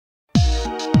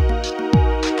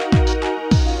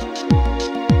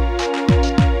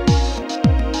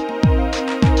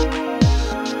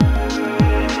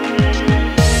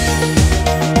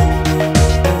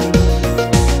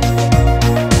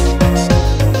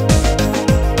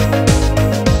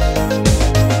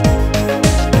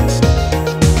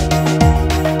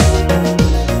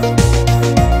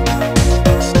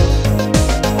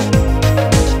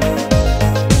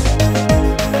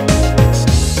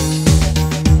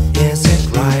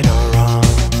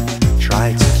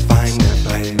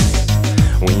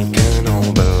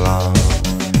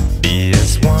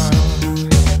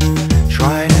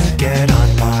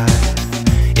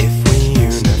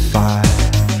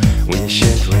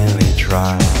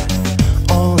try.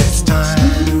 All this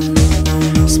time,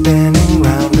 spinning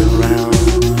round and round,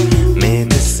 made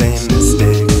the same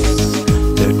mistakes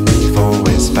that we've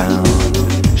always found.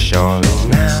 Surely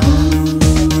now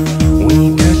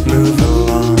we could move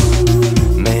along,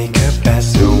 make a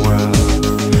better world.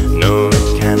 No,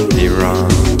 it can't be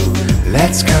wrong.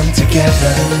 Let's come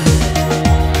together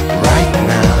right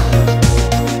now.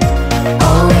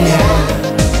 Oh yeah,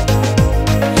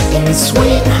 in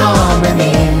sweet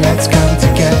harmony. Let's come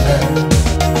together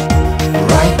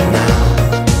right now.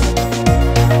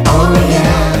 Oh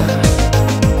yeah,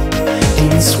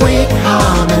 in sweet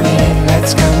harmony.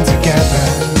 Let's come together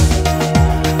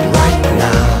right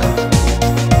now.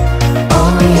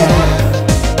 Oh yeah,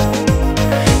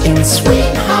 in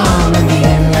sweet harmony.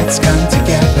 Let's come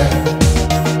together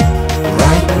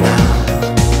right now.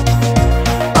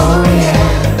 Oh yeah.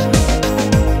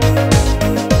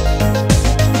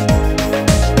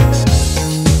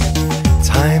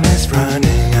 Time is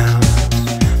running out,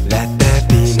 let there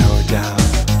be no doubt.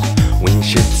 We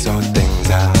should sort things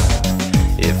out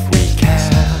if we care,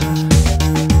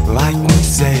 like we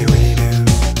say we do.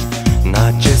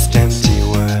 Not just empty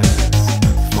words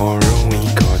for a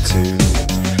week or two.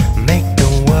 Make the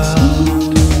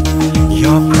world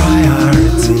your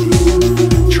priority.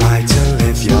 Try to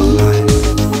live your life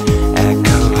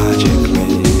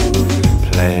ecologically.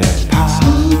 Play a part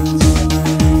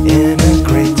in a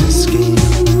greater scheme.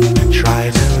 Try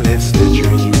to live the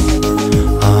dream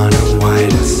on a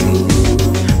wider scene.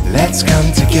 Let's come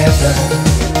together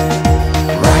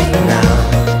right now.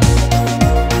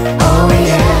 Oh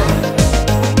yeah,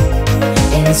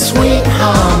 in sweet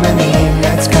harmony.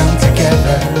 Let's come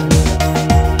together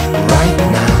right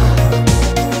now.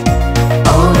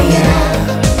 Oh yeah,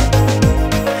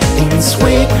 in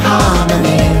sweet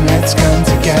harmony. Let's come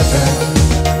together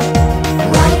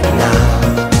right now.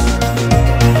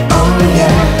 Oh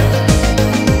yeah,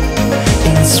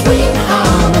 in sweet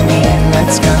harmony.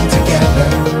 Let's come together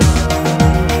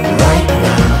right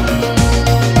now.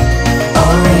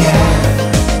 Oh yeah,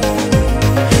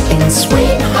 in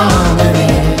sweet harmony.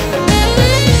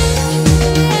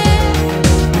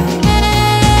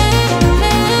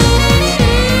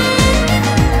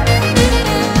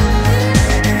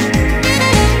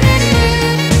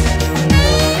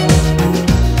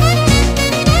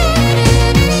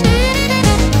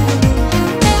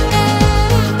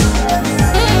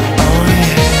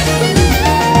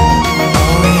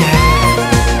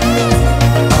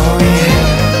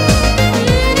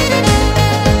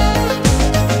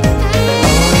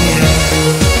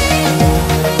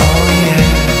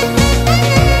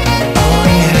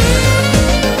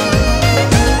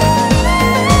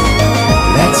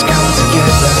 Let's come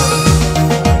together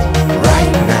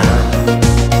right now.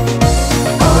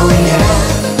 Oh yeah,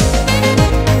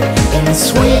 in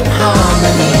sweet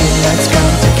harmony. Let's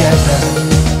come together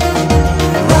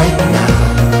right now.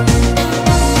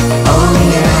 Oh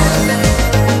yeah,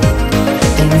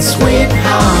 in sweet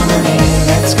harmony.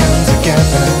 Let's come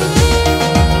together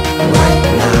right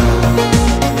now.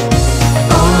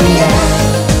 Oh yeah,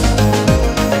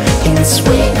 in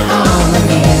sweet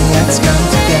harmony. Let's come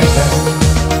together.